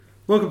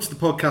Welcome to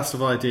the Podcast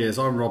of Ideas.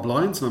 I'm Rob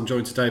Lyons and I'm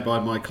joined today by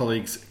my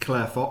colleagues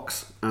Claire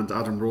Fox and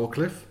Adam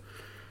Rawcliffe.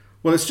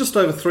 Well, it's just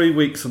over 3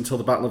 weeks until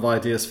the Battle of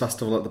Ideas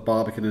Festival at the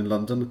Barbican in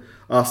London.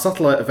 Our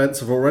satellite events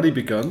have already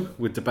begun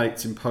with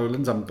debates in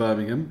Poland and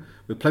Birmingham,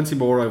 with plenty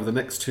more over the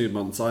next 2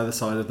 months either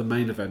side of the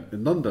main event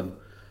in London.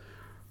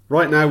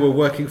 Right now we're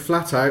working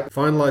flat out,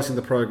 finalising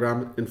the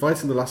programme,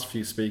 inviting the last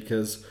few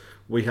speakers.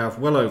 We have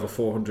well over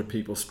 400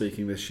 people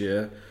speaking this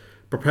year,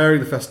 preparing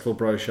the festival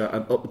brochure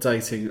and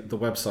updating the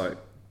website.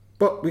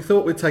 But we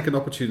thought we'd take an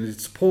opportunity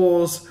to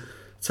pause,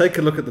 take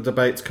a look at the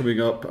debates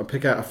coming up and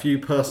pick out a few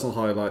personal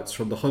highlights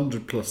from the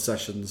 100 plus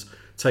sessions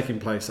taking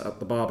place at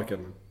the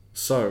Barbican.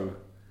 So,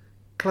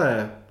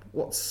 Claire,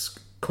 what's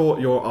caught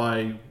your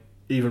eye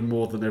even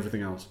more than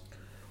everything else?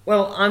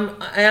 Well, I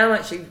am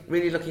actually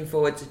really looking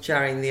forward to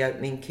chairing the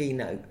opening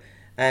keynote,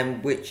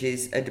 which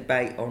is a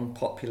debate on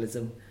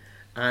populism,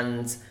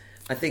 and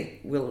I think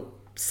we'll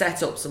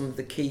set up some of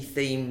the key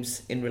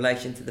themes in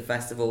relation to the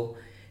festival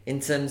in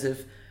terms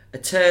of a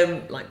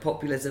term like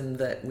populism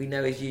that we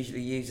know is usually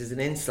used as an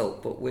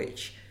insult, but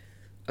which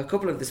a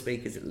couple of the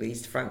speakers, at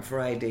least, Frank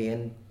Furedi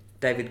and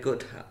David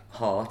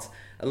Goodhart,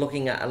 are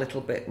looking at a little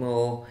bit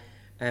more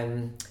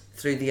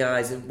through the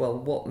eyes of, well,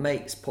 what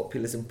makes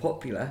populism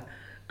popular,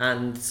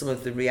 and some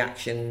of the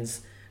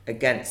reactions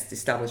against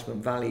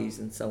establishment values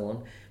and so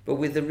on, but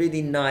with a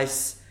really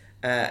nice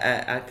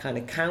a kind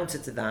of counter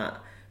to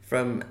that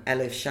from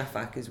Elif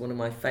Shafak, who's one of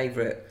my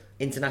favourite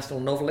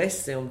international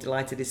novelists, who I'm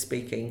delighted is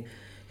speaking,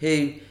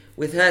 who,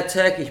 with her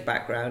Turkish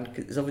background,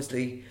 is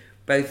obviously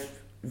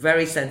both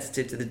very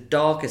sensitive to the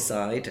darker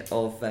side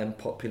of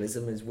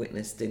populism as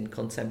witnessed in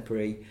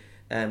contemporary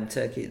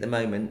Turkey at the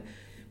moment,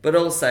 but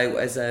also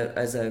as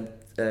a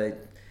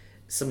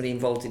somebody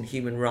involved in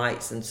human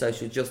rights and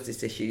social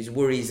justice issues,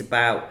 worries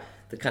about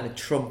the kind of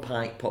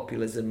Trumpite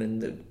populism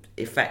and the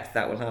effect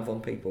that will have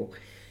on people.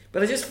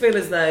 But I just feel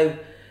as though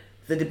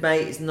the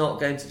debate is not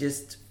going to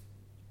just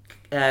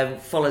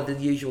follow the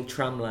usual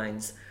tram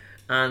lines,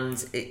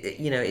 and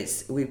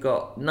we've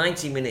got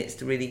 90 minutes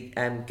to really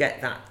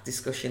get that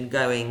discussion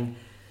going,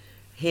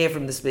 hear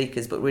from the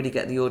speakers, but really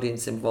get the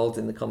audience involved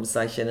in the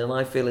conversation. And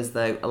I feel as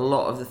though a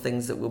lot of the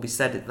things that will be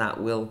said at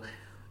that will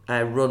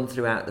run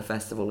throughout the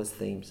festival as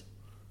themes.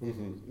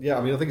 Mm-hmm. Yeah,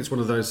 I mean, I think it's one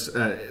of those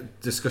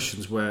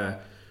discussions where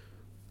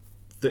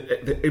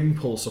the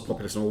impulse of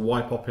populism, or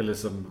why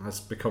populism has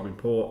become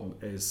important,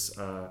 is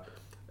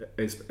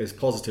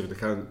positive in the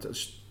kind of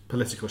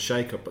political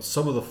shake-up, but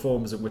some of the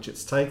forms in which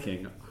it's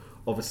taking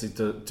obviously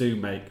do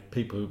make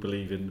people who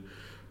believe in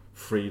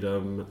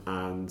freedom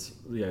and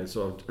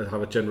sort of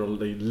have a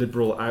generally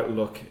liberal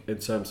outlook in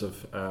terms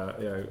of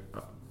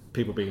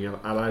people being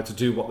allowed to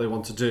do what they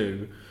want to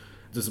do,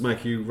 does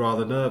make you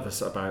rather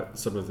nervous about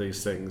some of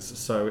these things.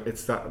 So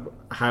it's that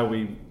how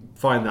we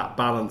find that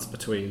balance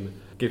between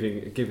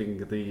giving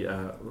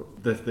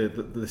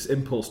this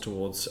impulse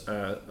towards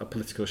a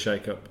political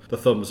shake-up the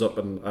thumbs up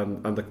and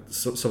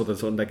some of the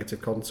sort of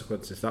negative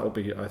consequences. That will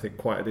be, I think,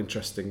 quite an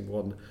interesting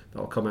one that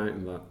will come out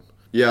in that.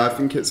 Yeah, I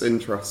think it's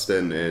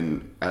interesting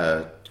in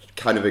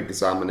kind of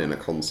examining a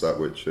concept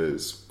which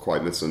is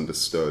quite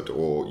misunderstood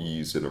or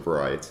used in a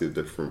variety of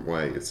different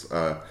ways.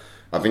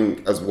 I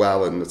think as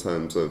well in the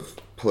terms of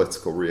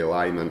political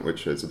realignment,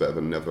 which is a bit of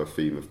another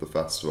theme of the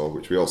festival,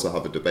 which we also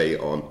have a debate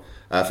on.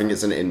 I think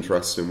it's an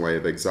interesting way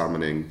of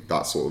examining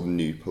that sort of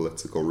new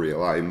political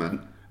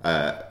realignment,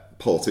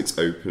 politics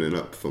opening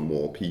up for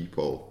more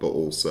people, but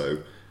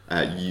also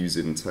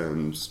using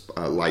terms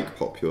like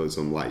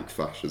populism, like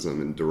fascism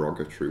in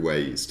derogatory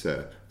ways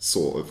to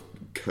sort of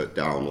cut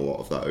down a lot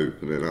of that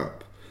opening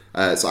up.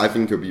 So I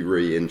think it would be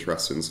really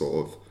interesting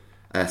sort of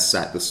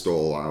set the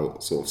stall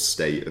out sort of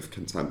state of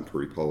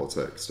contemporary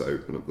politics to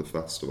open up the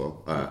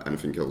festival, and I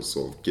think it'll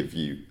sort of give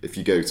you, if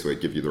you go to it,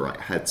 give you the right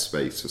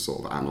headspace to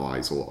sort of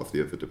analyse a lot of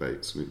the other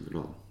debates moving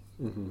on.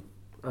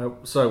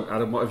 Mm-hmm. So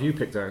Adam, what have you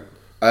picked out?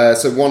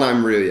 So one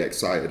I'm really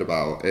excited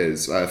about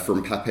is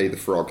From Pepe the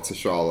Frog to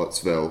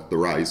Charlottesville, The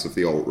Rise of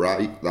the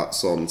Alt-Right.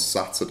 That's on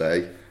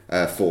Saturday,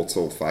 4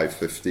 till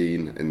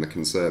 5:15 in the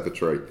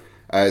Conservatory.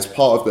 It's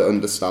part of the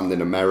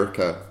Understanding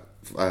America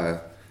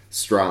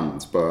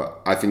strand,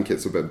 but I think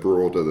it's a bit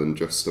broader than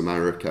just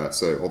America.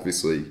 So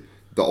obviously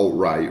the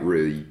alt-right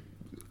really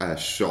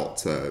shot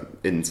to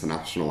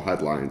international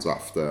headlines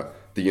after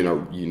the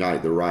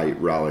Unite the Right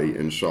rally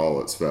in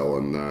Charlottesville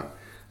and the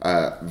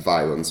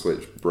violence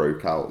which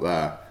broke out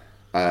there.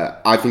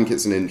 I think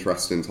it's an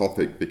interesting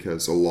topic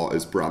because a lot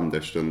is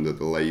brandished under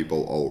the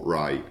label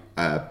alt-right,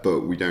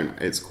 but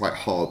it's quite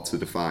hard to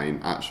define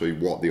actually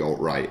what the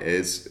alt-right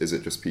is. Is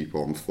it just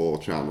people on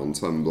 4chan, on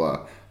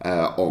Tumblr,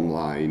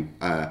 online,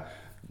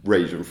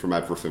 ranging from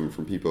everything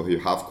from people who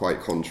have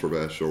quite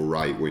controversial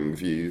right-wing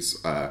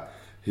views,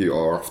 who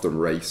are often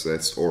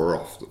racist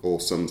or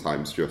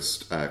sometimes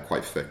just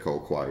quite fickle,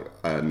 quite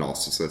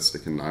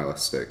narcissistic and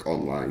nihilistic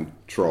online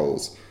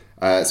trolls.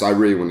 So I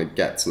really want to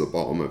get to the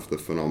bottom of the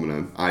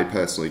phenomenon. I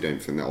personally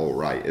don't think that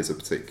alt-right is a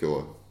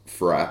particular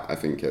threat. I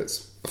think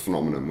it's a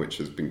phenomenon which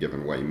has been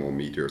given way more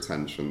media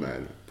attention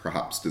than it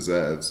perhaps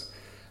deserves.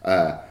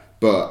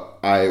 But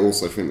I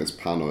also think this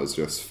panel is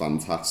just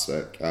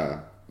fantastic.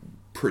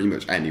 Pretty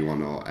much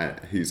anyone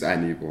who's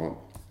anyone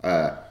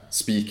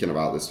speaking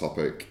about this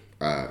topic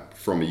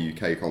from a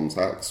UK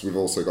context. We've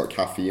also got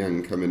Cathy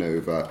Young coming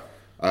over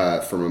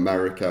from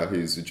America,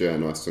 who's a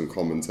journalist and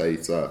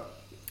commentator,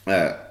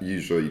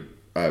 usually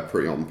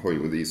pretty on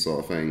point with these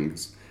sort of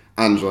things.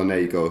 Angela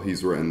Nagle,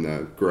 who's written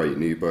the great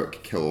new book,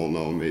 Kill All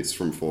Normies,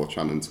 From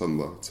 4chan and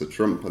Tumblr to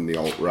Trump and the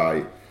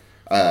Alt-Right,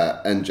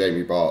 and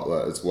Jamie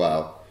Bartlett as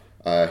well,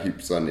 who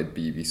presented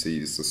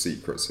BBC's The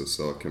Secrets of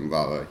Silicon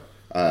Valley,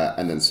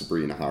 and then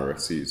Sabrina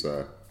Harris, who's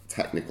a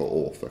technical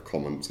author,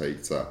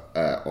 commentator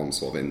on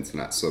sort of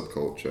internet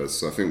subcultures.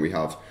 So I think we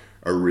have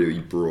a really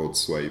broad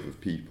swathe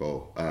of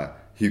people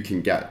who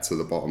can get to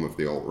the bottom of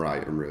the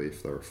alt-right and really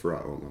if they're a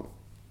threat or not.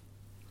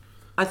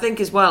 I think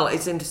as well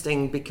it's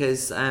interesting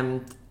because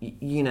the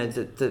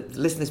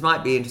listeners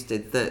might be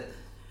interested that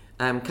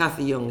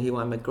Cathy Young, who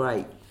I'm a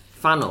great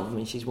fan of, I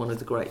mean she's one of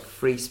the great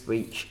free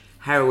speech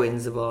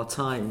heroines of our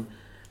time,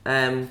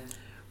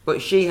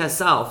 but she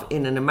herself,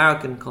 in an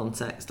American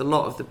context, a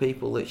lot of the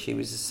people that she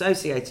was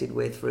associated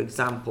with, for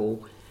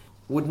example,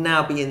 would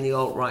now be in the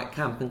alt-right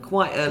camp. And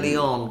quite early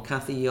on,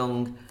 Cathy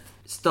Young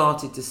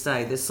started to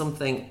say there's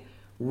something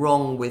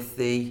wrong with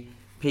the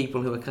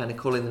people who are kind of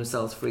calling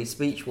themselves free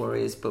speech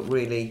warriors, but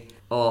really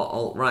are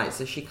alt-right.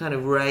 So she kind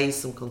of raised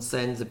some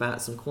concerns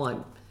about some quite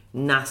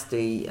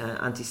nasty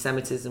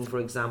anti-Semitism, for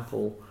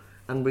example,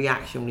 and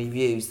reactionary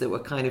views that were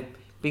kind of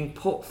being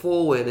put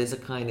forward as a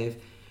kind of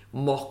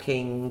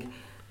mocking,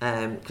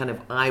 kind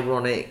of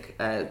ironic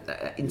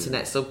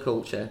internet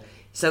subculture.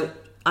 So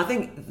I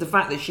think the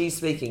fact that she's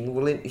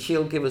speaking,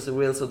 she'll give us a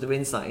real sort of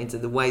insight into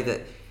the way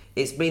that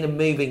it's been a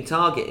moving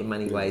target in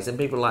many ways, and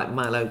people like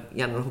Milo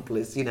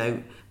Yiannopoulos,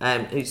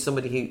 who's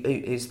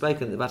somebody who's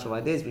spoken at the Battle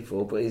of Ideas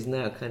before, but is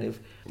now kind of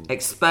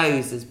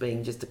exposed as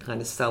being just a kind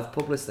of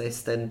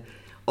self-publicist, and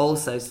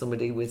also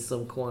somebody with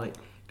some quite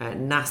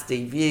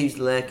nasty views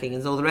lurking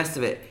and all the rest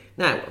of it.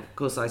 Now, of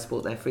course, I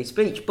support their free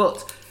speech,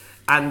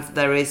 and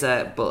there is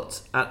a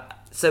but.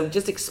 So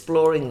just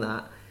exploring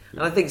that,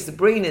 and I think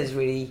Sabrina's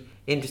really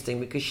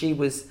interesting because she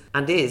was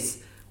and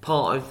is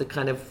part of the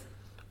kind of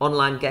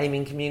online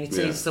gaming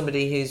community,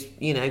 somebody who's,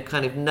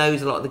 kind of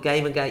knows a lot of the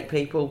Gamergate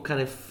people,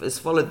 kind of has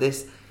followed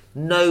this,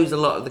 knows a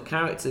lot of the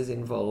characters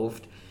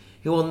involved,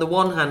 who on the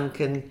one hand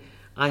can,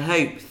 I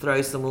hope,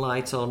 throw some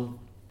light on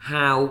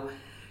how,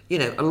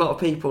 a lot of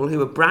people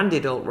who are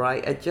branded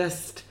alt-right are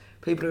just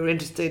people who are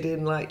interested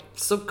in like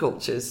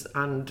subcultures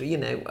and,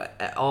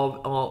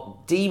 are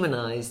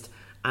demonised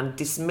and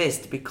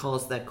dismissed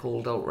because they're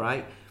called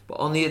alt-right. But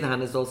on the other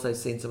hand, has also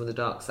seen some of the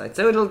dark side.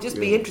 So it'll just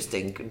be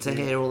interesting to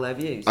hear all their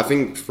views. I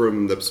think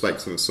from the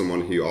perspective of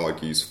someone who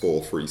argues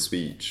for free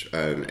speech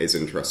and is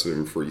interested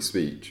in free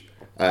speech,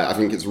 I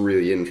think it's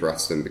really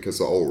interesting because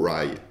the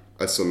alt-right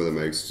are some of the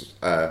most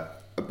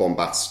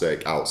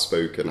bombastic,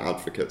 outspoken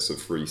advocates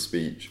of free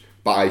speech.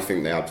 But I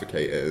think they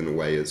advocate it in a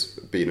way as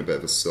being a bit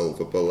of a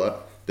silver bullet.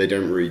 They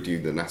don't really do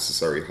the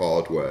necessary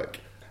hard work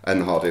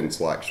and hard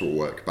intellectual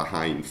work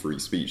behind free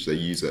speech. They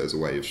use it as a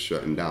way of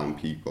shutting down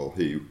people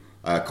who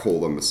call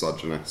them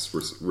misogynist,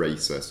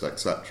 racist,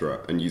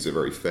 etc., and use it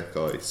very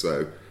thickly.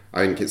 So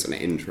I think it's an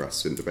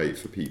interesting debate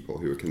for people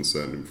who are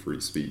concerned in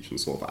free speech and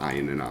sort of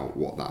ironing out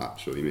what that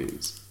actually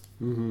means.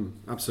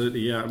 Mm-hmm. Absolutely,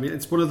 yeah. I mean,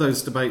 it's one of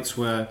those debates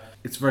where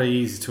it's very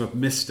easy to have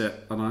missed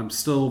it, and I'm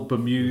still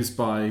bemused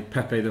by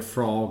Pepe the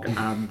Frog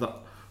and the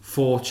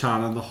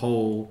 4chan and the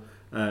whole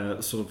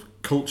sort of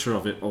culture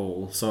of it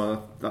all.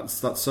 So that's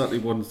certainly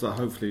one that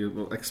hopefully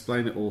will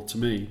explain it all to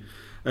me.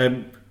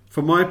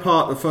 For my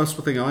part, the first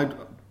thing I'd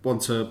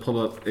want to pull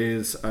up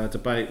is a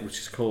debate which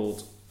is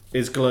called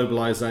 "Is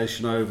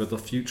Globalization Over? The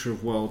Future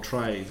of World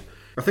Trade?"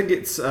 I think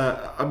it's.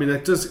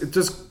 It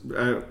does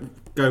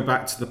go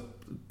back to the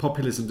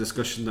populism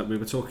discussion that we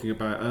were talking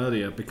about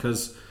earlier,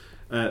 because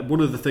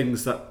one of the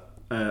things that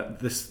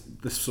this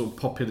sort of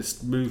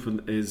populist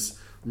movement is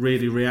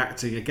really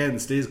reacting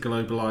against is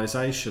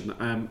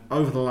globalization.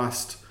 Over the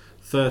last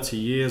 30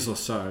 years or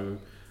so,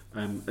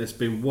 it's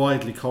been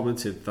widely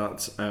commented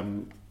that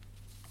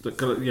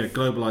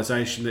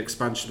globalization, the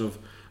expansion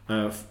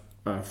of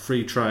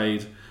free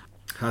trade,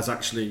 has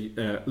actually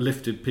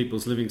lifted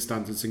people's living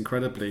standards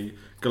incredibly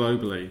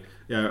globally.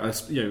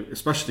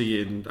 Especially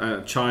in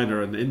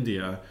China and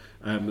India,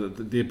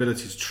 the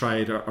ability to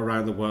trade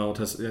around the world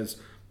has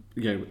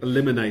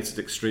eliminated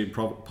extreme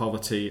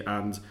poverty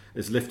and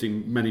is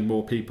lifting many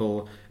more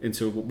people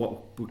into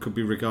what could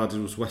be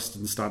regarded as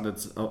Western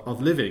standards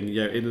of living,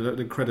 in an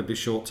incredibly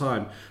short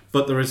time.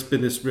 But there has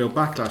been this real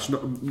backlash,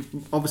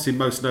 obviously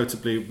most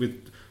notably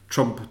with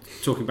Trump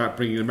talking about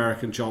bringing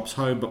American jobs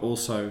home, but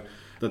also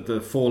the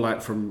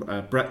fallout from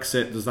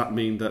Brexit. Does that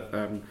mean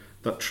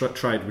that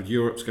trade with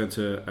Europe is going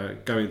to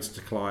go into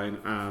decline?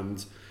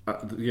 And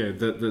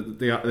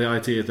the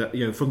idea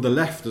that from the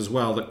left as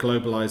well, that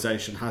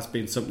globalization has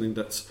been something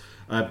that's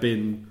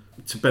been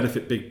to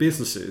benefit big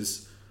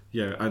businesses,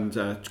 and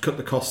cut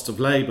the cost of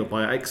labour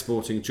by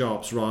exporting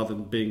jobs rather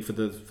than being for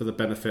the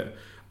benefit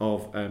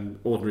of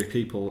ordinary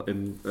people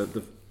in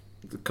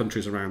the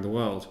countries around the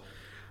world.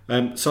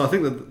 So I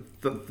think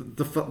that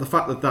the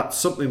fact that that's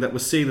something that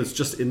was seen as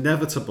just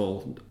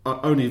inevitable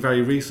only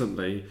very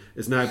recently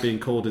is now being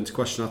called into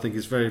question, I think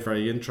is very,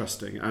 very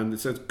interesting. And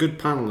it's a good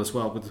panel as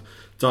well with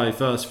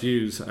diverse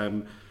views.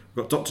 We've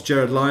got Dr.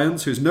 Gerard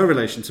Lyons, who's no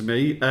relation to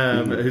me,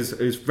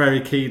 who's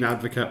very keen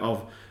advocate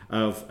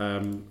of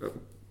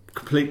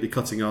completely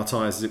cutting our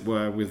ties, as it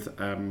were, with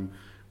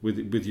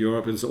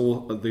Europe. He's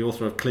the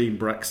author of Clean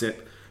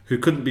Brexit, who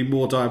couldn't be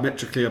more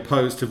diametrically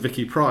opposed to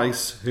Vicky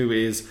Price, who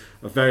is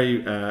a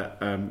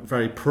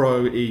very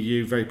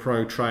pro-EU, very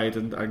pro-trade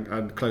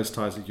and close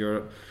ties with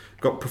Europe.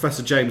 Got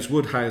Professor James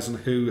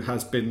Woodhousen, who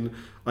has been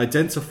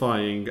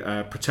identifying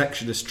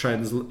protectionist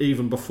trends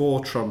even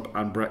before Trump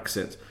and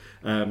Brexit,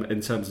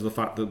 in terms of the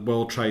fact that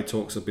world trade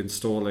talks have been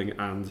stalling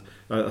and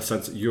a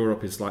sense that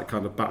Europe is like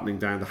kind of battening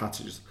down the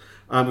hatches.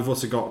 And we've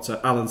also got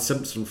Alan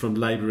Simpson from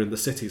Labour in the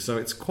City. So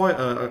it's quite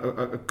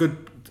a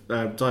good,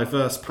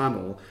 diverse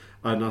panel.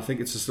 And I think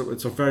it's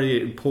a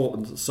very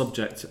important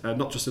subject,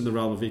 not just in the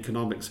realm of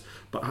economics,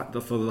 but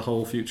for the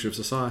whole future of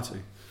society.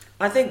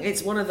 I think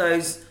it's one of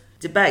those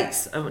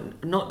debates,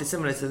 not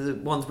dissimilar to the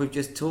ones we've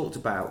just talked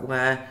about,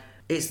 where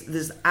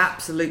there's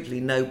absolutely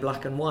no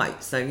black and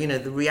white. So,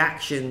 the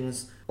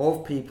reactions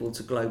of people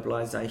to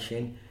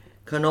globalisation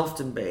can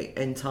often be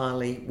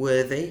entirely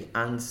worthy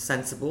and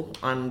sensible,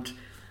 and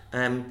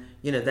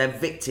they're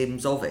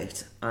victims of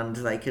it, and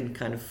they can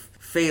kind of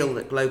feel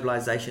that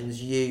globalisation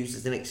is used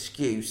as an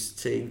excuse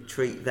to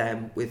treat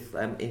them with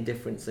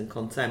indifference and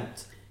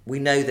contempt. We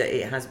know that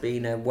it has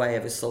been a way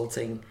of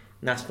assaulting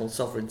national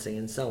sovereignty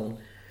and so on.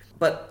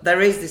 But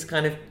there is this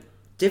kind of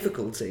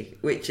difficulty,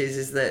 which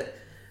is that,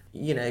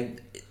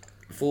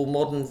 for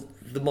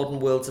the modern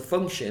world to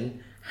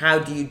function, how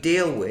do you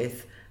deal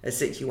with a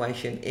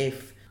situation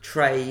if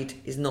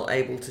trade is not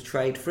able to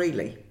trade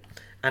freely?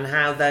 And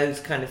how those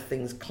kind of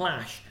things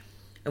clash.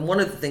 And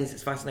one of the things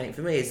that's fascinating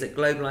for me is that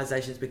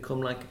globalisation has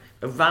become like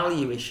a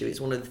value issue.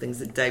 It's one of the things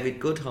that David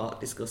Goodhart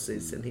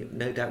discusses, and he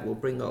no doubt will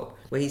bring up,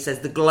 where he says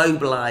the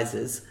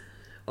globalisers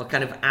are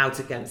kind of out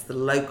against the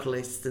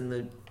localists and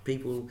the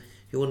people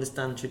who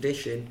understand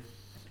tradition.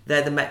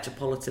 They're the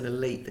metropolitan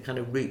elite, the kind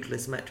of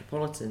rootless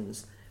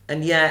metropolitans.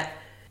 And yet,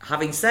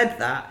 having said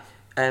that,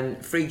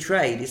 free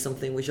trade is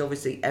something which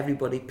obviously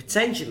everybody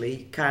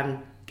potentially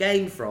can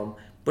gain from,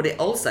 but it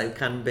also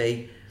can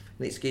be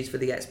an excuse for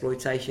the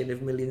exploitation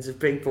of millions of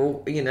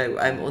people,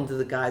 under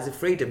the guise of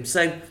freedom.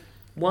 So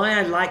why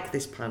I like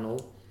this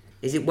panel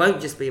is it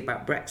won't just be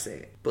about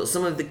Brexit, but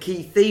some of the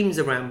key themes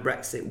around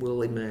Brexit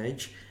will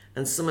emerge,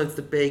 and some of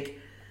the big,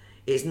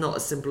 it's not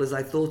as simple as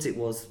I thought it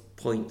was,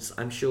 points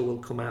I'm sure will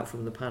come out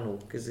from the panel,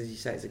 because as you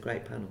say, it's a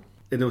great panel.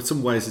 In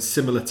some ways it's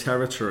similar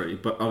territory,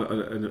 but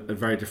in a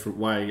very different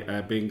way,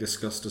 being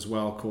discussed as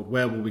well, called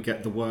Where Will We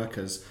Get the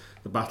Workers?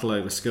 The battle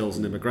over skills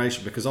and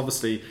immigration. Because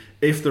obviously,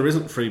 if there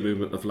isn't free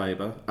movement of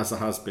labour, as there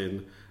has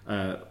been,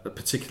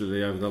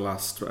 particularly over the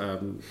last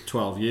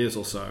 12 years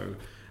or so,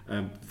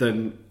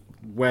 then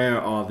where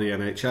are the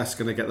NHS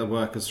going to get the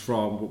workers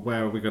from?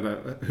 Where are we going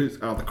to?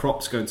 Are the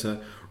crops going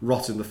to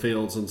rot in the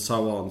fields and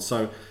so on?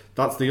 So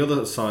that's the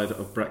other side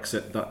of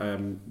Brexit that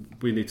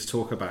we need to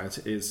talk about.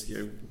 Is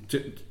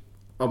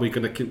are we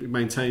going to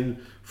maintain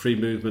free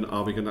movement?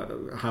 Are we going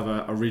to have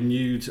a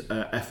renewed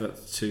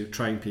effort to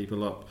train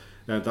people up?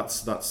 That's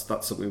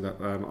something that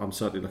I'm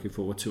certainly looking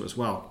forward to as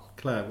well.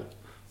 Claire,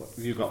 what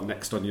have you got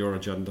next on your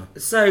agenda?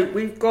 So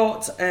we've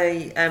got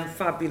a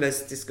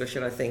fabulous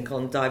discussion, I think,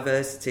 on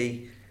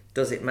diversity.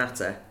 Does it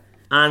matter?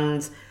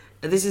 And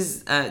this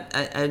is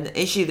an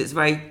issue that's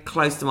very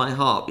close to my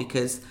heart,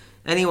 because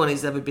anyone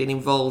who's ever been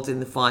involved in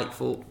the fight,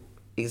 for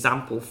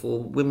example, for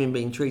women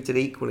being treated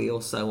equally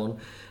or so on,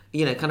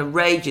 kind of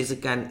rages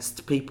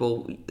against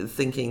people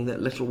thinking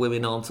that little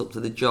women aren't up to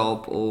the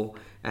job, or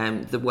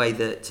the way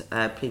that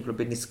people have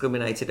been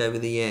discriminated over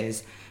the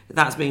years.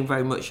 That's been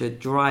very much a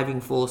driving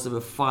force of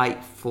a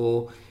fight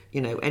for,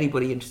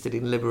 anybody interested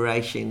in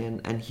liberation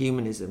and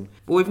humanism.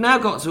 But we've now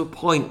got to a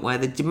point where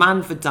the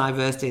demand for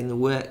diversity in the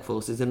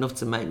workforce is enough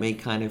to make me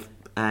kind of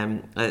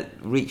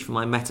reach for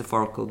my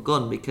metaphorical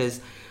gun,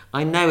 because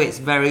I know it's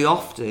very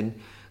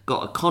often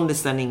got a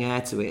condescending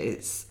air to it.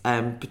 It's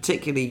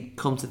particularly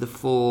come to the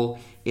fore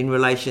in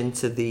relation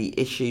to the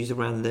issues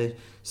around the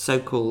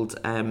so-called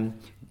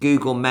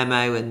Google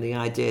memo, and the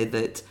idea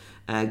that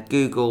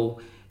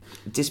Google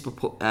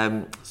distorted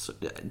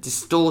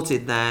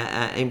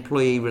their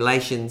employee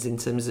relations in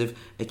terms of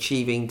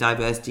achieving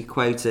diversity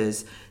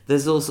quotas.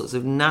 There's all sorts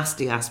of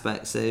nasty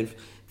aspects of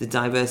the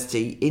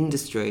diversity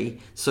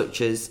industry, such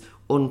as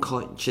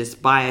unconscious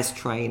bias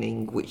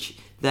training, which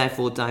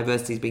therefore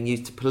diversity is being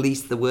used to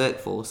police the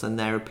workforce and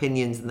their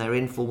opinions and their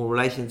informal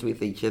relations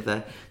with each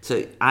other,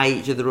 to eye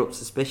each other up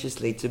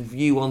suspiciously, to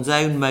view one's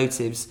own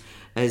motives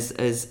as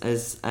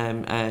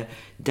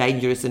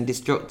dangerous and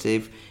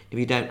destructive. If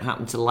you don't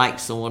happen to like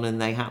someone and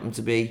they happen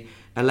to be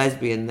a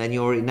lesbian, then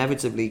you're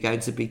inevitably going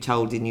to be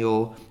told in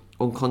your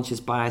unconscious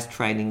bias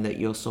training that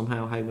you're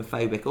somehow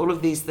homophobic. All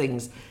of these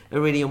things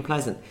are really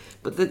unpleasant.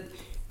 But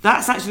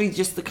that's actually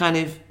just the kind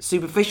of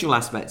superficial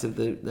aspect of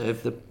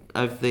the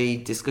of the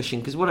discussion,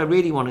 because what I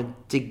really want to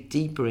dig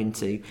deeper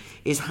into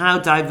is how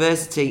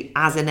diversity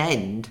as an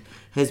end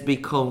has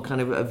become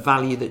kind of a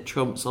value that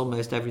trumps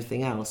almost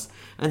everything else.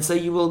 And so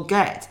you will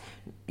get,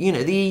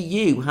 the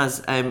EU has,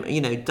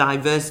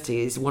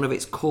 diversity is one of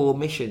its core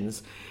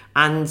missions.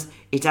 And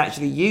it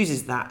actually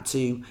uses that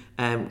to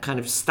kind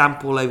of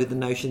stamp all over the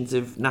notions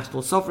of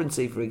national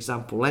sovereignty, for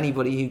example.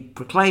 Anybody who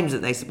proclaims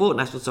that they support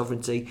national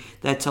sovereignty,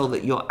 they're told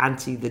that you're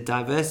anti the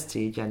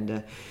diversity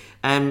agenda.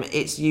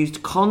 It's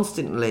used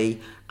constantly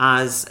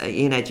as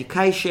in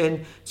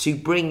education to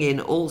bring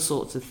in all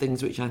sorts of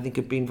things which I think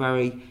have been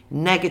very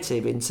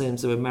negative in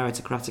terms of a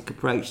meritocratic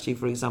approach to,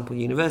 for example,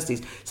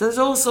 universities. So there's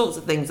all sorts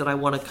of things that I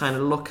want to kind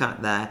of look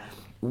at there.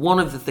 One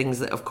of the things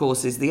that, of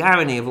course, is the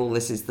irony of all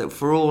this is that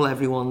for all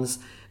everyone's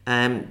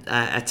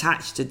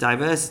attached to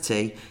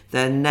diversity,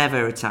 they're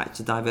never attached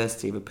to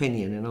diversity of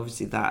opinion. And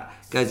obviously that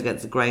goes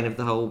against the grain of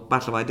the whole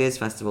Battle of Ideas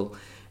Festival.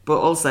 But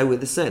also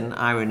with a certain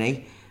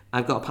irony,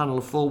 I've got a panel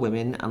of 4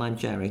 women and I'm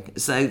chairing.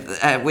 So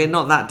we're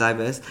not that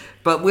diverse,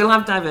 but we'll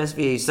have diverse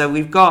views. So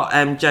we've got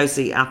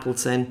Josie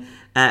Appleton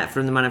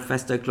from the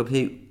Manifesto Club,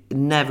 who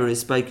never has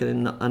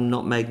spoken and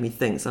not made me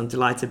think, so I'm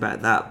delighted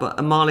about that. But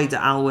Amali de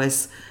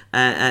Alwis,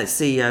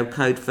 CEO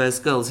Code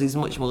First Girls, who's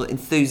much more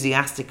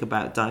enthusiastic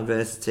about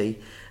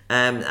diversity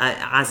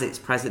as it's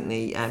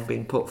presently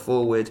being put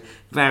forward,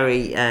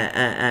 very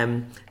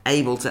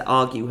able to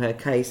argue her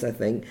case, I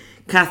think.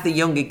 Kathy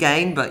Young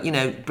again, but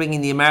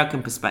bringing the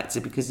American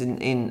perspective, because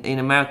in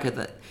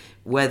America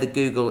where the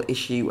Google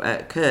issue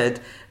occurred,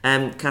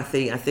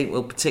 Kathy, I think,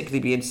 will particularly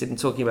be interested in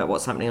talking about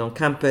what's happening on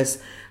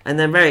campus. And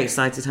then very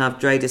excited to have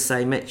Dreda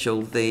Say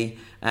Mitchell, the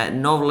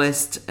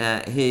novelist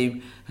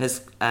who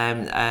has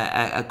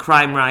a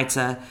crime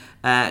writer,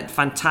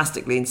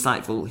 fantastically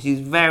insightful, who's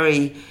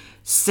very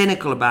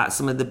cynical about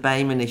some of the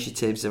BAME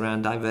initiatives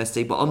around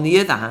diversity, but on the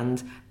other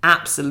hand,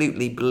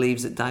 absolutely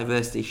believes that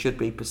diversity should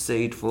be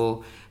pursued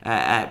for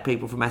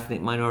people from ethnic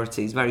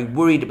minorities, very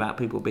worried about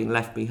people being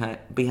left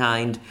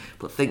behind,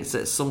 but thinks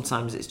that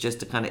sometimes it's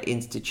just a kind of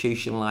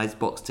institutionalised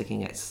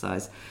box-ticking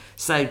exercise.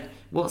 So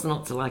what's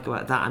not to like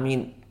about that? I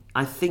mean,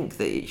 I think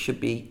that it should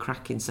be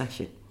cracking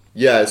session.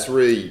 Yeah, it's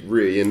really,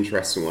 really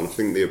interesting one. I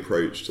think the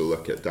approach to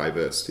look at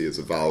diversity as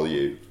a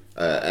value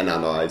and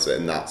analyse it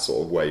in that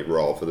sort of way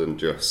rather than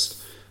just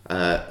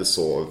the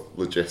sort of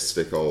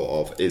logistical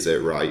of is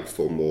it right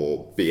for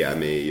more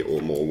BME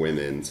or more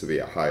women to be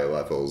at higher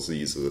levels,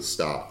 these are the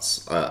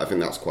stats. I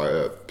think that's quite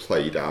a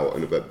played out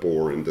and a bit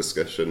boring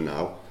discussion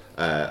now.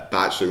 But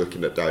actually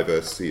looking at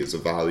diversity as a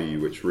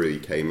value, which really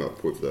came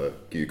up with the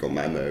Google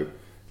Memo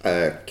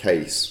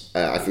case,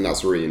 I think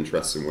that's a really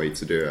interesting way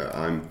to do it.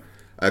 I'm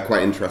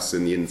quite interested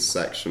in the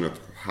intersection of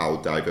how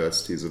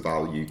diversity as a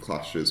value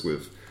clashes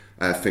with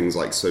things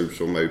like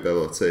social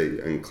mobility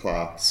and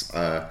class,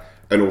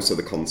 and also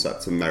the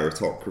concept of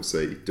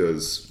meritocracy.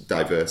 Does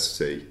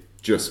diversity,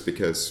 just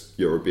because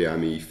you're a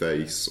BME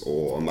face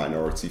or a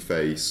minority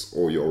face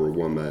or you're a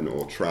woman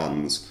or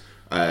trans,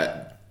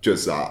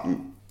 does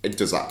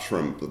that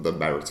trump the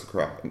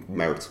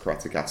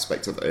meritocratic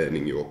aspect of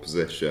earning your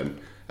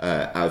position?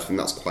 I think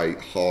that's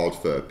quite hard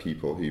for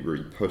people who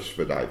really push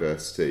for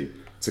diversity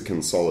to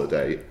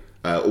consolidate.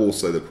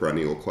 Also the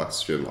perennial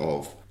question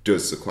of,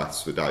 does the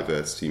quest for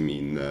diversity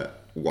mean that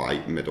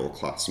white middle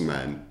class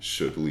men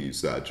should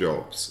lose their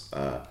jobs?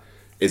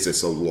 Is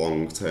this a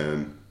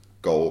long-term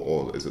goal,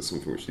 or is it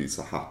something which needs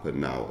to happen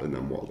now, and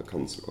then what are the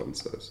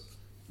consequences?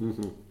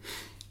 Mm-hmm.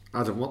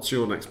 Adam, what's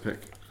your next pick?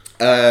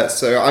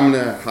 So I'm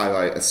going to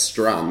highlight a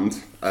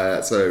strand.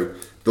 So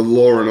the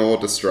Law and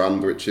Order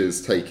strand, which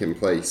is taking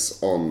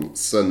place on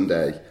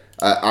Sunday.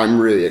 I'm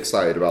really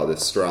excited about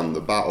this strand.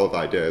 The Battle of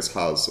Ideas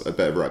has a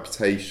bit of a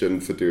reputation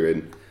for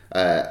doing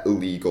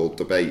legal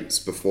debates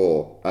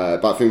before,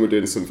 but I think we're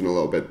doing something a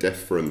little bit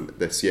different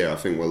this year. I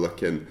think we're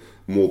looking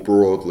more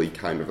broadly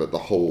kind of at the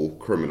whole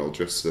criminal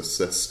justice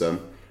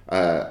system,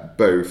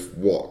 both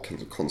what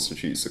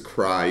constitutes a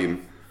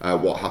crime,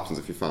 what happens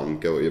if you're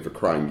found guilty of a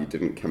crime you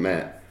didn't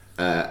commit,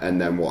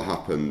 and then what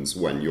happens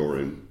when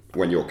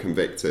you're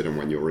convicted and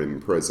when you're in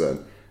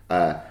prison.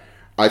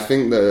 I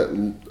think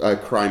that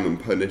crime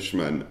and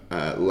punishment,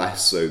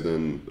 less so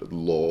than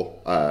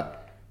law,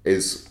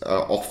 is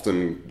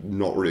often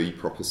not really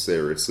proper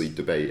seriously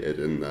debated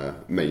in the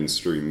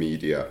mainstream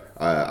media.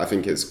 I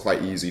think it's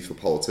quite easy for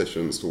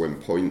politicians to win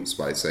points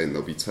by saying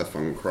they'll be tough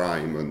on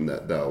crime and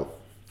that they'll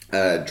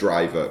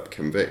drive up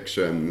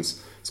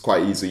convictions. It's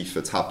quite easy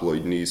for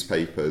tabloid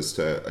newspapers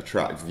to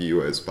attract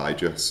viewers by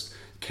just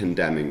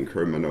condemning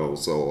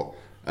criminals or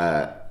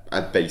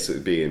basically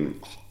being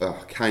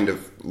kind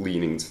of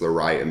leaning to the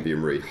right and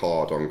being really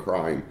hard on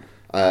crime.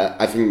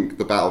 I think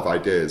the Battle of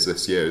Ideas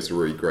this year is a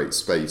really great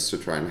space to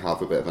try and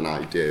have a bit of an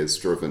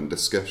ideas-driven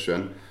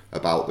discussion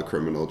about the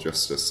criminal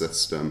justice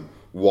system.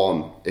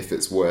 One, if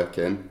it's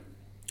working.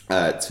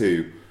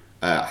 Two,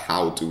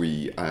 how do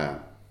we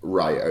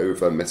write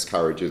over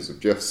miscarriages of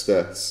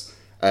justice?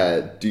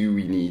 Do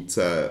we need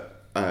to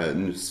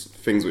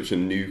things which are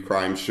new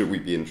crimes? Should we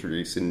be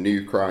introducing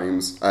new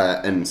crimes,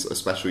 and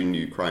especially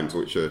new crimes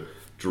which are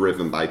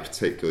driven by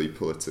particularly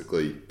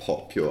politically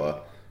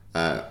popular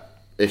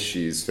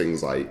issues,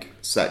 things like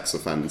sex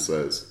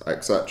offences,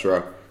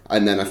 etc.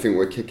 And then I think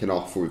we're kicking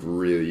off with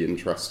really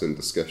interesting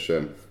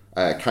discussion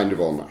kind of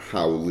on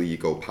how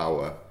legal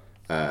power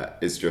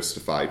is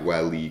justified,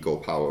 where legal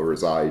power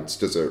resides.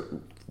 Does it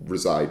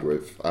reside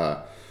with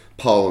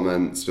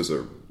parliaments? Does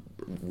it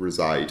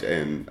reside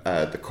in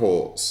the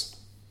courts?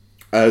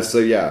 So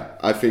yeah,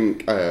 I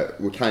think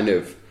we're kind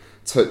of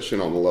touching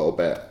on a little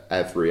bit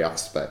every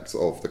aspect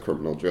of the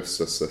criminal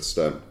justice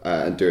system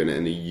and doing it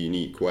in a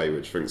unique way,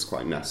 which I think is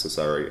quite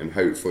necessary, and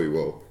hopefully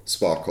will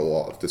spark a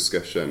lot of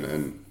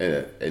discussion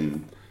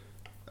in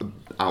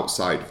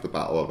outside of the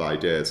battle of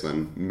ideas,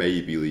 and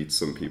maybe lead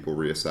some people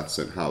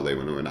reassessing how they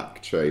want to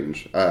enact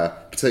change.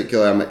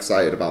 Particularly, I'm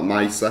excited about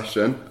my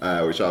session,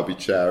 which I'll be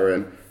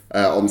chairing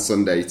on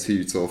Sunday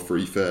 2 till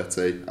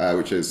 3:30,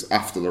 which is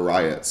after the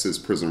riots. Is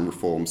prison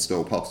reform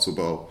still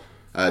possible?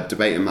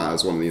 Debating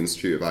Matters, one of the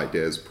Institute of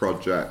Ideas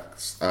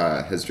projects,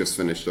 has just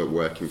finished up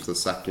working for the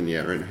second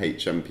year in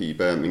HMP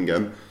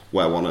Birmingham,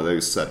 where one of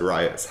those said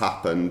riots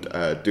happened,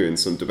 doing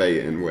some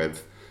debating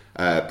with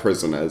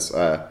prisoners.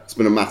 It's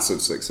been a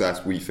massive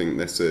success. We think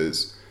this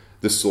is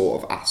the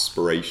sort of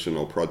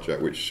aspirational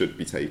project which should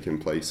be taking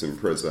place in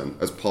prison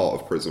as part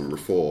of prison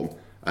reform,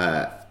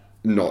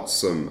 not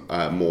some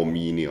more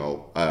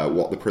menial,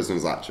 what the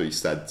prisoners actually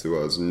said to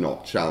us,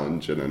 not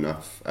challenging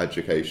enough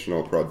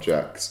educational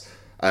projects.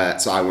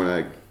 So I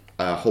want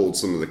to hold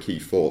some of the key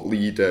thought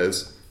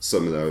leaders,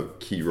 some of the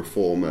key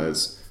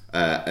reformers,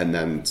 and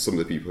then some of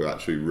the people who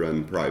actually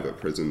run private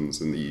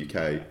prisons in the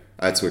UK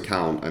to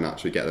account, and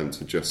actually get them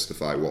to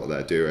justify what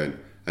they're doing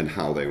and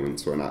how they want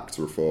to enact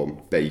reform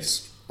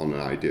based on an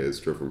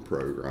ideas-driven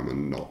programme,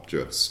 and not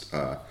just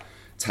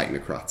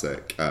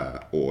technocratic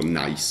or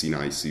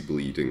nicey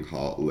bleeding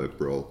heart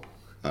liberal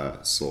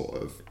sort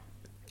of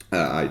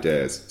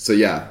ideas. So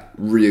yeah,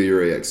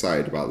 really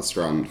excited about the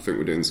Strand. I think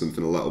we're doing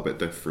something a little bit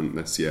different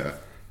this year,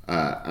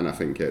 and I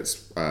think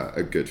it's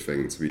a good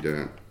thing to be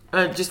doing.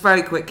 Just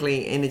very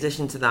quickly, in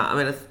addition to that,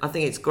 I mean, I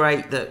think it's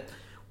great that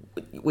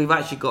we've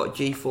actually got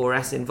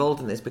G4S involved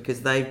in this,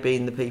 because they've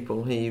been the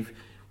people who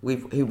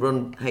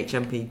run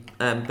HMP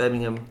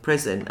Birmingham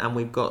Prison, and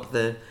we've got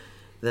the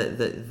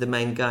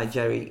main guy,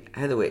 Jerry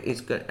Heatherwick,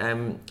 who's got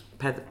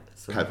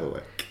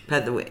Heatherwick,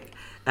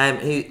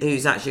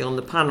 who's actually on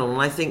the panel. And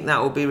I think that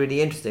will be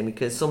really interesting,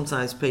 because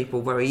sometimes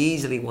people very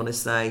easily want to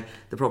say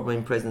the problem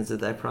in prisons is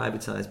they're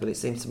privatised, but it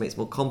seems to me it's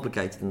more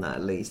complicated than that,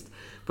 at least.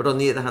 But on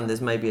the other hand,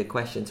 there's maybe a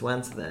question to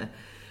answer there.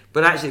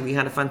 But actually, we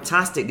had a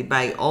fantastic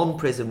debate on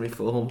prison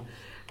reform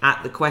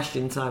at the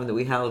question time that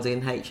we held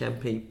in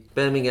HMP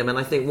Birmingham. And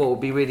I think what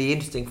would be really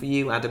interesting for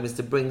you, Adam, is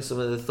to bring some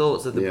of the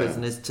thoughts of the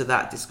prisoners to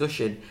that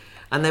discussion.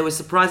 And there were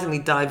surprisingly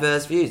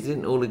diverse views. They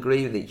didn't all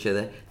agree with each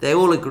other. They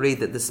all agreed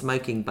that the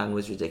smoking ban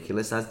was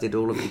ridiculous, as did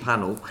all of the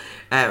panel,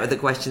 the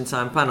question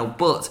time panel.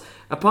 But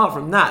apart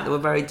from that, there were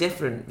very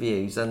different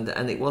views, and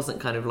it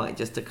wasn't kind of like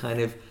just a kind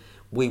of,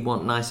 we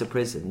want nicer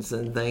prisons,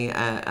 and they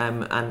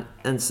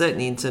and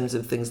certainly in terms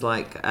of things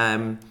like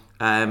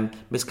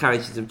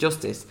miscarriages of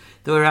justice,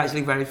 there were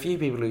actually very few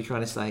people who were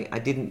trying to say I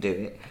didn't do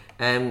it.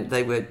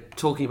 They were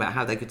talking about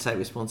how they could take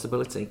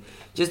responsibility.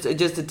 Just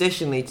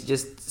additionally, to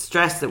just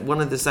stress that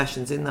one of the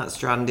sessions in that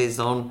strand is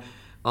Lenora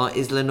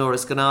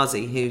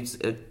Skenazy, who's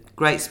a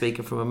great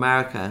speaker from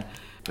America,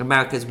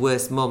 America's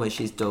worst mum, as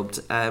she's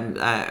dubbed,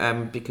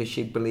 because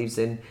she believes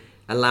in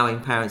allowing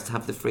parents to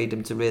have the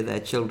freedom to rear their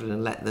children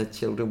and let their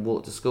children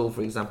walk to school,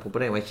 for example.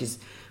 But anyway, she's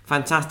a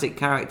fantastic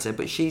character,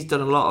 but she's done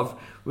a lot of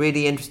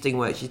really interesting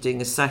work. She's doing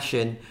a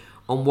session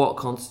on what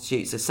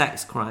constitutes a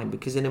sex crime,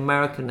 because in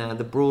America now,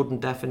 the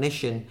broadened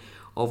definition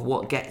of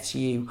what gets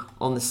you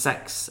on the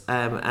sex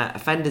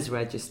offenders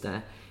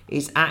register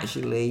is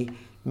actually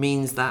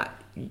means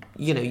that,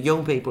 you know,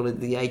 young people at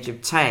the age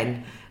of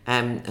 10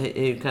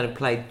 who kind of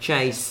played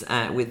chase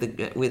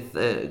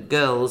with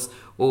girls,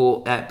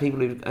 or people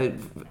who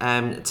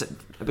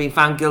have been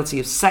found guilty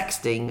of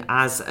sexting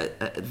as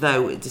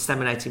though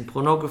disseminating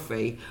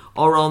pornography,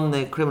 are on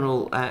the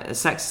criminal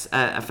sex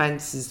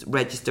offences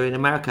register in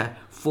America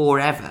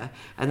forever,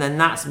 and then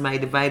that's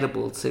made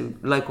available to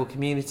local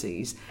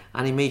communities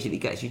and immediately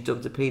gets you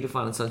dubbed a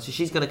paedophile and so on. So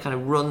she's going to kind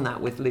of run that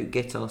with Luke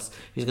Gittos,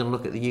 who's going to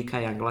look at the UK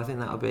angle. I think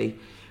that'll be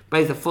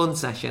both a fun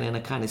session and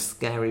a kind of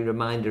scary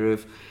reminder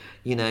of,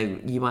 you know,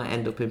 you might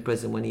end up in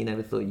prison when you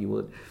never thought you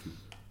would.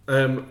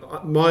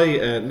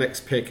 My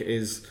next pick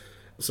is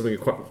something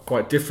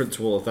quite different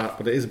to all of that,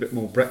 but it is a bit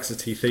more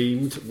Brexity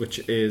themed,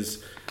 which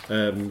is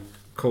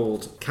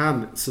called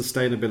 "Can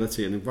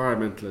Sustainability and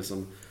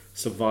Environmentalism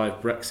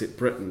Survive Brexit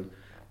Britain?"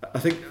 I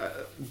think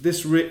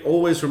this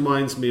always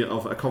reminds me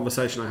of a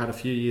conversation I had a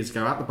few years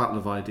ago at the Battle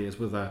of Ideas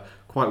with a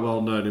quite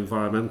well-known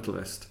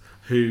environmentalist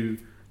who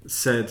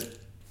said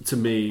to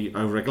me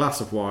over a glass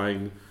of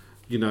wine,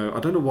 you know, I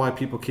don't know why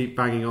people keep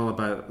banging on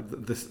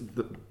about this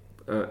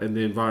in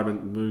the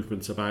environment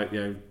movement about,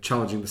 you know,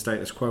 challenging the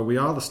status quo. We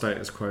are the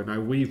status quo now.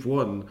 We've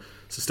won.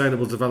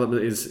 Sustainable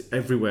development is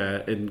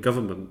everywhere in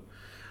government,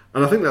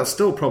 and I think that's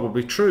still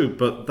probably true.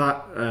 But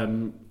that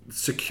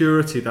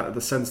security, that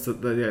the sense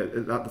that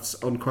that's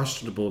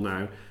unquestionable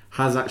now,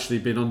 has actually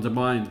been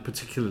undermined,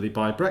 particularly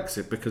by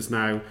Brexit, because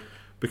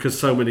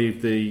so many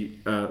of the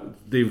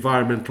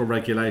environmental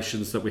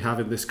regulations that we have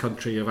in this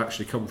country have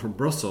actually come from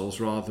Brussels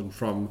rather than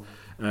from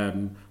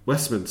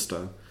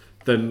Westminster.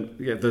 Then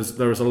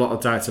there is a lot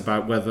of doubt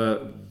about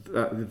whether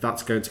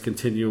that's going to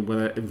continue and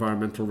whether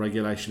environmental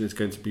regulation is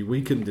going to be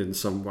weakened in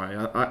some way.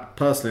 I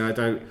personally, I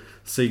don't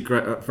see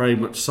very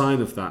much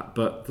sign of that,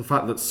 but the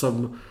fact that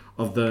some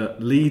of the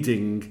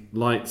leading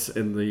lights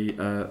in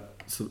the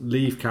sort of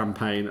Leave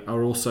campaign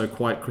are also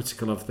quite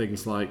critical of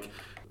things like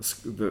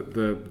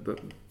the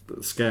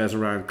scares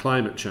around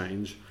climate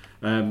change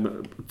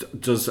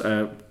does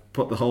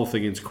put the whole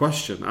thing into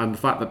question. And the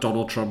fact that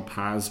Donald Trump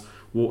has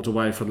walked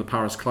away from the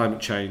Paris Climate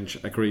Change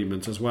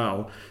Agreement as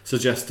well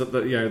suggests that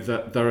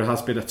that there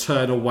has been a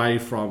turn away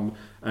from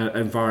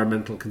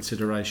environmental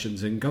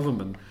considerations in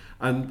government.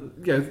 And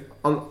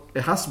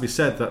it has to be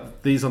said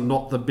that these are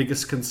not the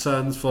biggest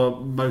concerns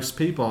for most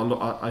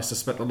people. I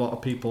suspect a lot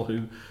of people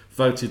who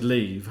voted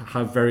Leave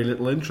have very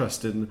little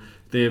interest in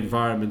the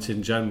environment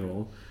in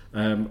general.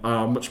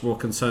 Are much more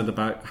concerned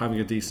about having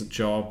a decent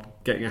job,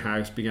 getting a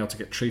house, being able to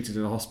get treated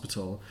in a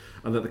hospital,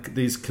 and that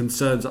these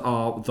concerns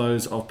are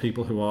those of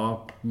people who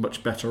are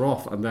much better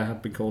off, and they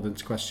have been called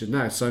into question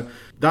now. So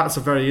that's a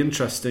very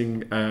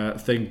interesting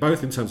thing,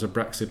 both in terms of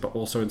Brexit, but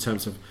also in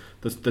terms of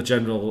the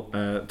general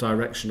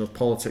direction of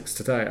politics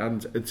today.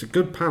 And it's a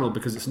good panel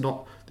because it's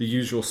not the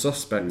usual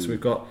suspects. We've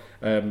got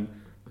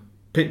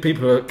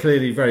people who are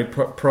clearly very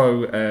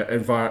pro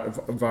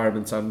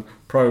environment and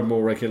pro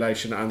more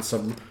regulation, and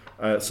some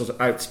sort of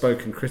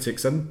outspoken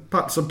critics, and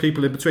perhaps some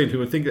people in between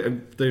who think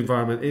that the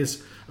environment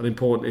is an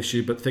important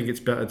issue but think it's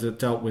better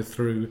dealt with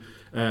through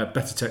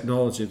better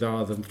technology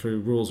rather than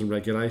through rules and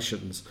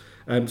regulations.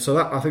 So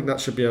I think that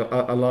should be a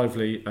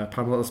lively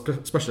panel,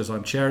 especially as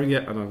I'm chairing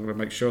it, and I'm going to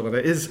make sure that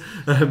it is.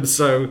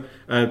 So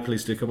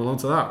please do come along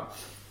to that.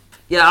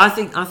 Yeah, I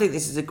think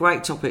this is a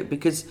great topic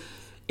because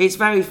it's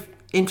very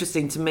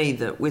interesting to me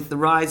that with the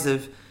rise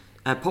of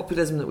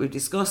populism that we've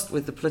discussed,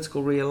 with the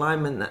political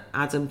realignment that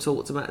Adam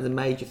talked about as a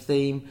major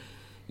theme,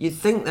 you'd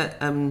think that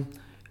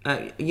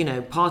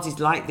parties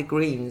like the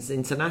Greens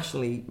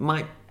internationally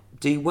might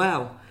do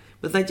well,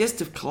 but they just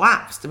have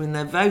collapsed. I mean,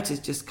 their vote is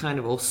just kind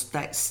of all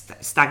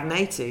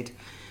stagnated.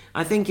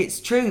 I think it's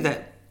true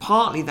that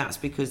partly that's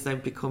because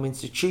they've become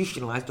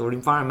institutionalised, or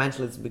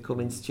environmentalism become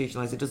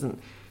institutionalised. It doesn't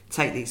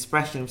take the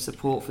expression of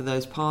support for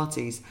those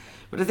parties,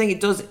 but I think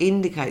it does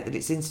indicate that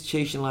it's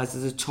institutionalised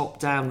as a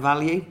top-down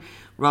value,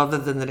 rather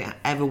than that it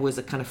ever was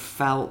a kind of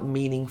felt,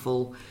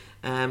 meaningful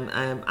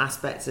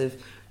aspect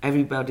of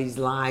everybody's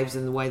lives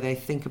and the way they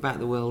think about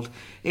the world.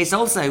 It's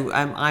also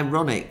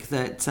ironic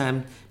that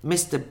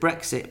Mr.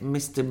 Brexit,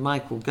 Mr.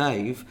 Michael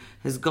Gove,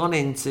 has gone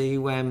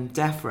into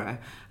DEFRA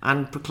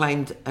and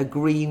proclaimed a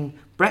green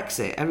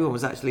Brexit. Everyone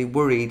was actually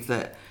worried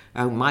that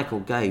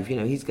Michael Gove,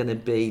 he's going to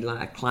be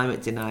like a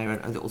climate denier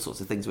and all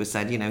sorts of things were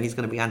said, he's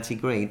going to be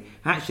anti-green.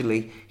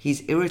 Actually,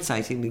 he's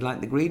irritatingly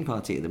like the Green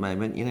Party at the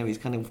moment. He's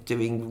kind of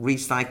doing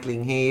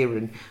recycling here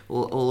and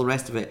all the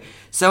rest of it.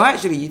 So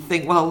actually, you'd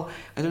think, well,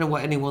 I don't know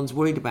what anyone's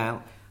worried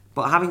about.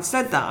 But having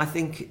said that, I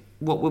think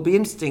what will be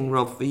interesting,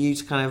 Rob, for you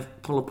to kind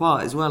of pull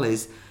apart as well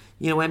is,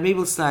 when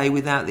people say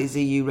without these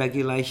EU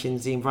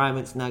regulations, the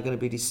environment's now going to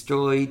be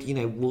destroyed,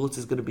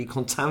 water's going to be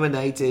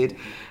contaminated,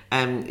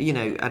 and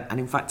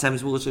in fact,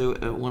 Thames Water,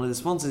 one of the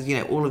sponsors,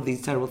 all of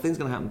these terrible things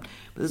are going to happen.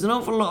 But there's an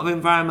awful lot of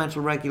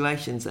environmental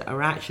regulations that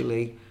are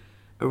actually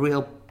a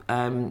real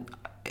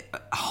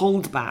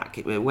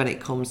holdback when it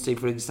comes to,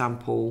 for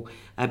example,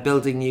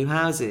 building new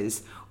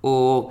houses,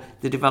 or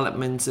the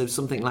development of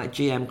something like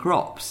GM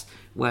crops,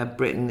 where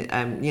Britain,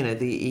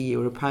 the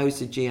EU are opposed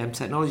to GM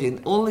technology, and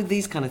all of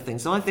these kind of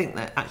things. So I think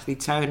that actually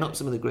tearing up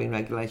some of the green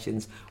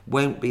regulations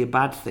won't be a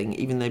bad thing,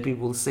 even though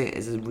people will see it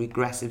as a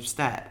regressive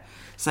step.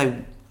 So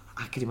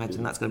I can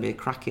imagine that's going to be a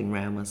cracking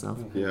round myself.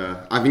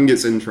 Yeah, I think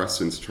it's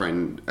interesting to try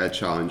and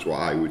challenge what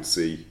I would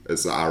see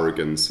as the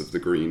arrogance of the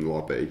green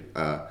lobby.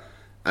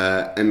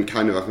 And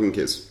kind of, I think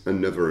it's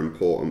another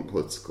important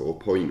political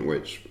point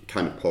which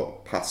kind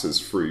of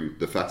passes through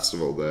the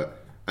festival, that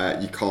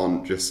you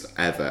can't just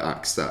ever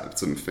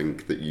accept and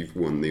think that you've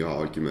won the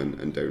argument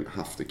and don't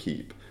have to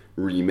keep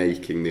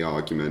remaking the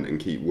argument and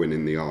keep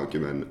winning the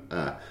argument.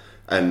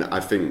 And I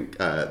think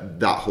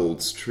that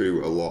holds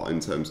true a lot in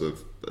terms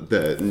of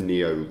the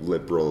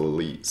neoliberal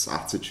elite's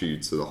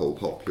attitude to the whole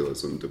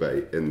populism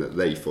debate, in that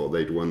they thought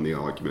they'd won the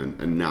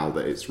argument, and now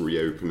that it's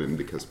reopening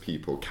because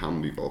people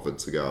can be bothered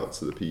to go out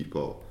to the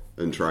people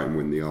and try and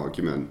win the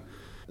argument,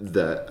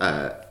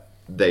 that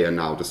they are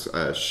now just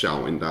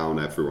shouting down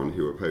everyone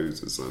who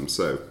opposes them.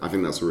 So I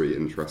think that's a really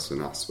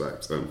interesting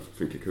aspect. I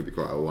think it could be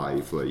quite a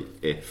lively,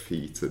 if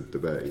heated,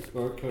 debate.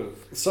 Okay.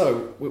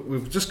 So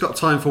we've just got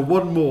time for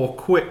one more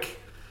quick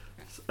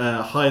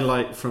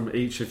highlight from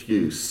each of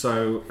you.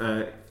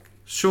 So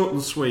short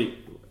and sweet,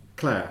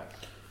 Claire.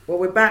 Well,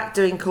 we're back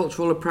doing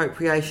cultural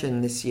appropriation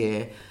this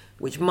year,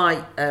 which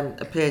might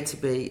appear to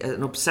be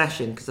an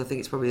obsession, because I think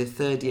it's probably the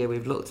third year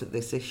we've looked at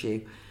this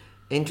issue.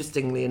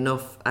 interestingly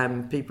enough,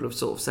 people have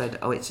sort of said,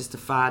 oh, it's just a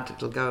fad,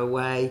 it'll go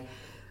away.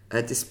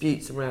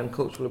 Disputes around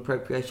cultural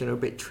appropriation are a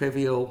bit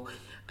trivial.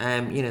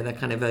 They're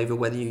kind of over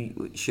whether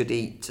you should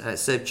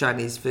serve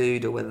Chinese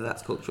food or whether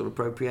that's cultural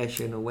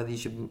appropriation, or whether you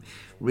should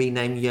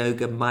rename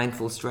yoga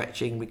mindful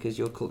stretching because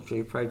you're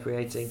culturally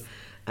appropriating,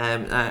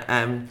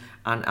 and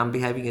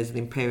behaving as an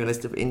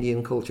imperialist of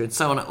Indian culture and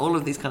so on. All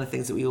of these kind of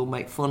things that we all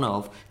make fun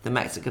of, the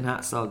Mexican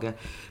hat saga.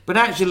 But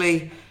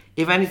actually,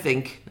 if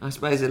anything, I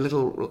suppose a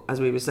little, as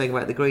we were saying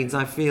about the Greens,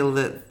 I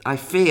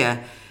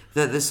fear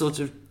that the sort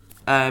of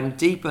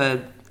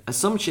deeper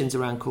assumptions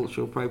around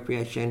cultural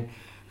appropriation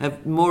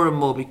have more and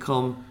more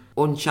become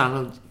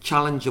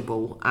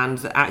unchallengeable, and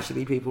that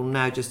actually people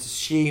now just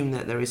assume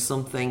that there is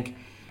something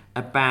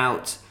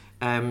about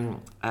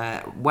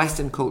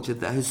Western culture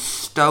that has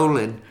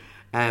stolen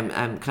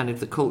kind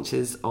of the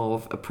cultures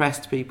of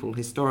oppressed people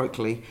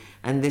historically,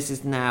 and this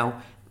is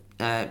now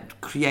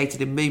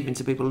created a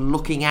movement of people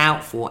looking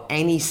out for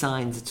any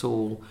signs at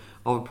all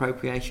of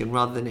appropriation,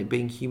 rather than it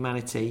being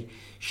humanity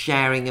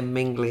sharing and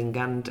mingling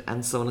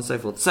and so on and so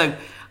forth. So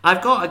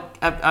I've got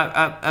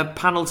a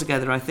panel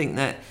together, I think,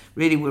 that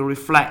really will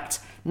reflect,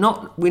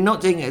 we're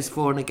not doing it as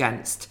for and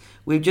against,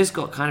 we've just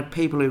got kind of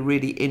people who are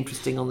really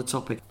interesting on the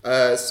topic.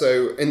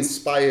 So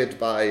inspired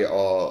by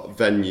our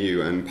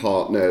venue and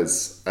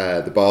partners,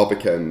 the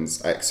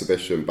Barbicans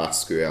exhibition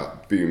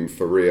Basquiat Boom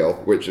for Real,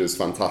 which is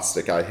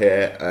fantastic, I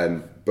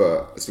hear,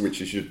 which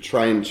you should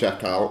try and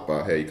check out,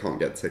 but hey, you can't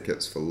get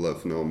tickets for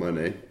love nor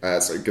money.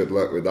 So good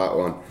luck with that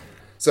one.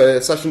 So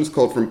the session's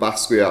called From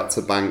Basquiat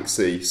to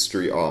Banksy,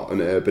 Street Art and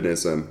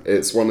Urbanism.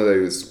 It's one of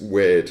those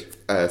weird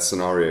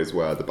scenarios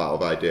where the battle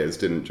of ideas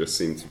didn't just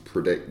seem to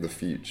predict the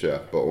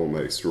future, but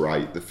almost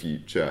write the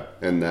future.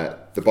 And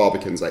that the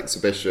Barbicans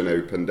exhibition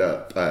opened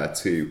up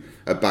to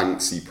a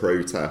Banksy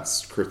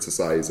protest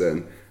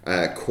criticising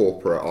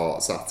corporate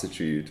art's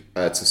attitude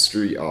to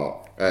street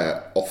art,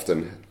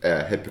 often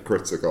a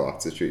hypocritical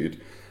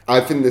attitude. I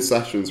think this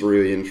session's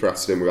really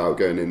interesting without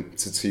going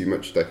into too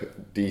much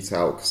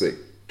detail, because it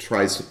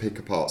tries to pick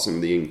apart some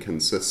of the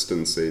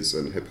inconsistencies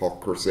and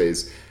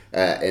hypocrisies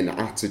in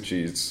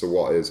attitudes to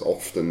what is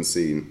often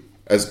seen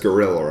as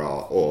guerrilla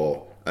art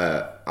or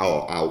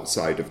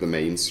outside of the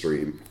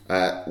mainstream,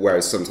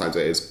 whereas sometimes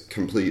it is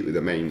completely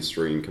the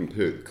mainstream,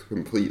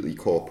 completely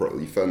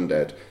corporately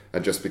funded,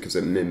 and just because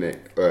it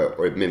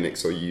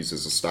mimics or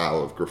uses a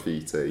style of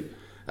graffiti,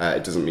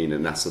 it doesn't mean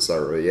it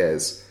necessarily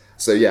is.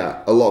 So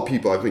yeah, a lot of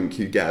people, I think,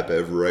 who get a bit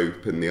of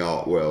rope in the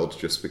art world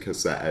just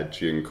because they're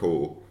edgy and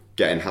cool,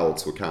 getting held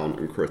to account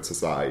and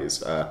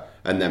criticised,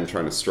 and them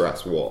trying to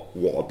stress what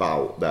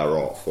about their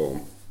art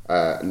form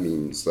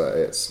means that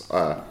it's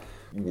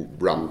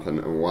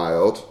rampant and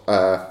wild.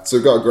 So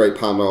we've got a great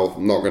panel.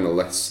 I'm not going to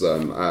list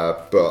them,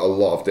 but a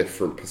lot of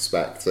different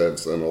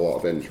perspectives and a lot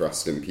of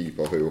interesting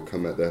people who will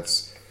come at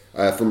this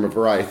from a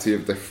variety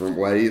of different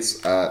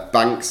ways.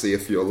 Banksy,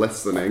 if you're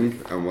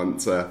listening and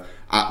want to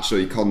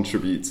actually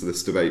contribute to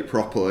this debate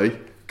properly,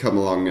 come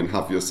along and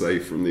have your say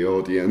from the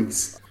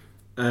audience.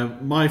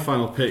 My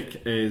final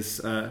pick is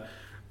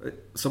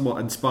somewhat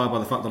inspired by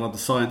the fact that I'm the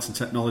Science and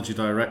Technology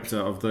Director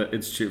of the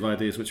Institute of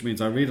Ideas, which means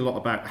I read a lot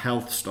about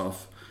health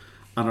stuff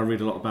and I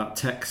read a lot about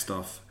tech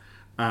stuff.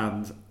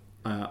 And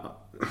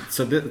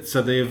so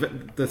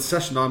the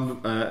session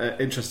I'm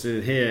interested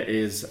in here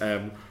is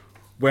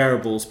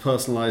wearables,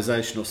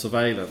 personalisation or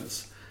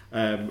surveillance,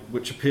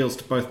 which appeals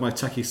to both my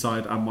techie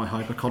side and my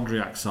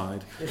hypochondriac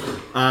side.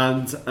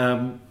 And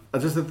I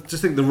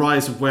just think the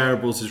rise of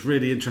wearables is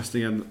really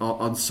interesting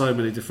on so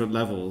many different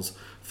levels.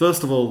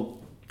 First of all,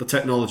 the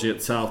technology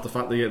itself, the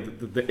fact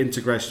that the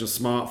integration of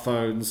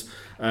smartphones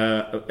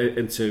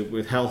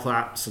with health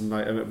apps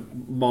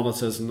and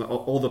monitors and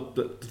all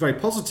the very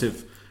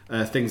positive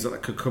things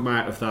that could come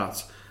out of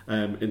that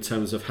in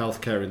terms of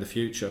healthcare in the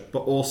future. But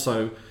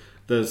also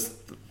there's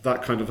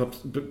that kind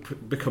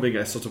of becoming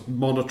a sort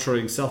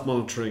of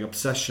self-monitoring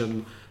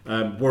obsession,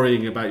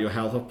 worrying about your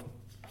health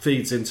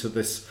feeds into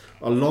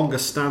a longer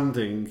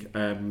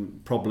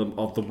standing problem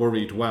of the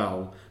worried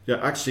well.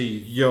 Actually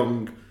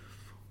young,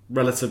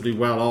 relatively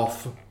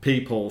well-off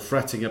people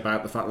fretting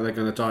about the fact that they're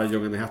going to die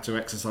young and they have to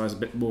exercise a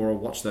bit more or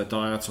watch their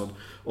diet on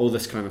all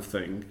this kind of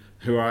thing,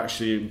 who are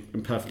actually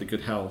in perfectly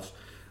good health.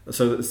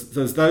 So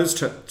there's those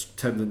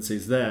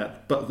tendencies there,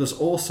 but there's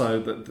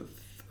also the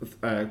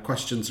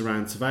questions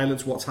around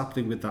surveillance, what's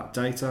happening with that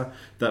data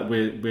that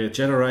we're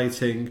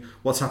generating,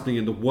 what's happening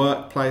in the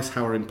workplace,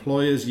 how are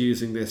employers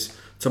using this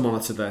to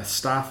monitor their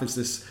staff? Is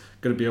this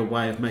going to be a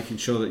way of making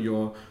sure that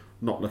you're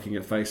not looking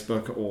at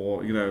Facebook,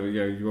 or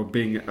you're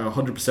being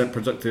 100%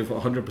 productive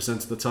 100%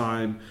 of the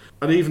time?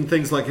 And even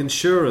things like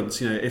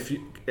insurance,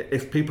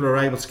 if people are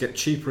able to get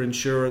cheaper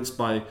insurance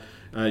by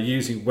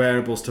using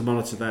wearables to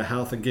monitor their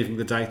health and giving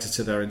the data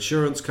to their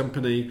insurance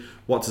company,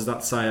 what does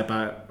that say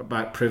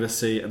about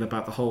privacy and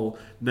about the whole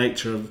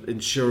nature of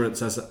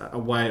insurance as a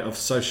way of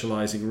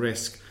socializing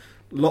risk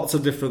Lots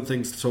of different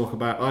things to talk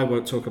about. I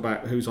won't talk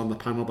about who's on the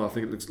panel, but I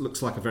think it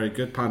looks like a very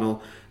good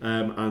panel,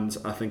 and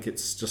I think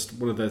it's just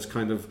one of those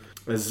kind of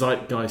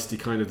zeitgeisty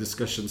kind of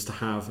discussions to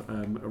have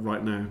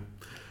right now.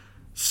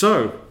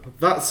 So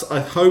that's,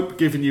 I hope,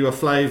 given you a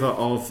flavour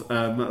of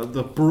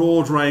the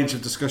broad range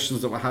of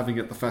discussions that we're having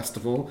at the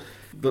festival.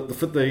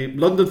 The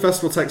London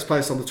Festival takes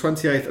place on the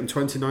 28th and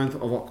 29th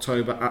of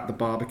October at the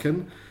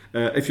Barbican.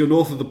 If you're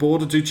north of the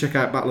border, do check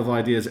out Battle of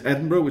Ideas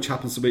Edinburgh, which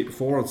happens the week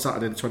before on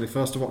Saturday the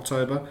 21st of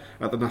October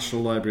at the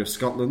National Library of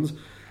Scotland.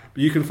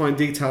 You can find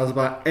details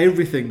about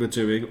everything we're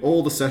doing,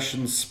 all the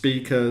sessions,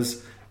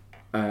 speakers,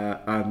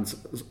 and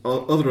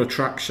other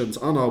attractions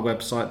on our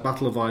website,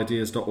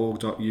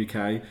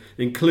 battleofideas.org.uk,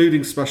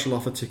 including special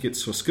offer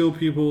tickets for school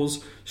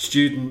pupils,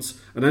 students,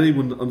 and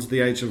anyone under the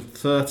age of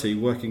 30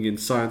 working in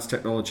science,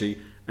 technology,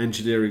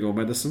 engineering or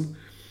medicine.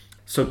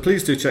 So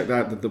please do check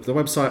out the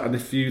website, and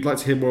if you'd like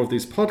to hear more of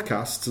these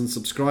podcasts and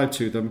subscribe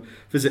to them,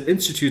 visit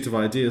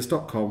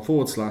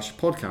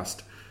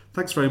instituteofideas.com/podcast.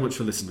 Thanks very much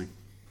for listening.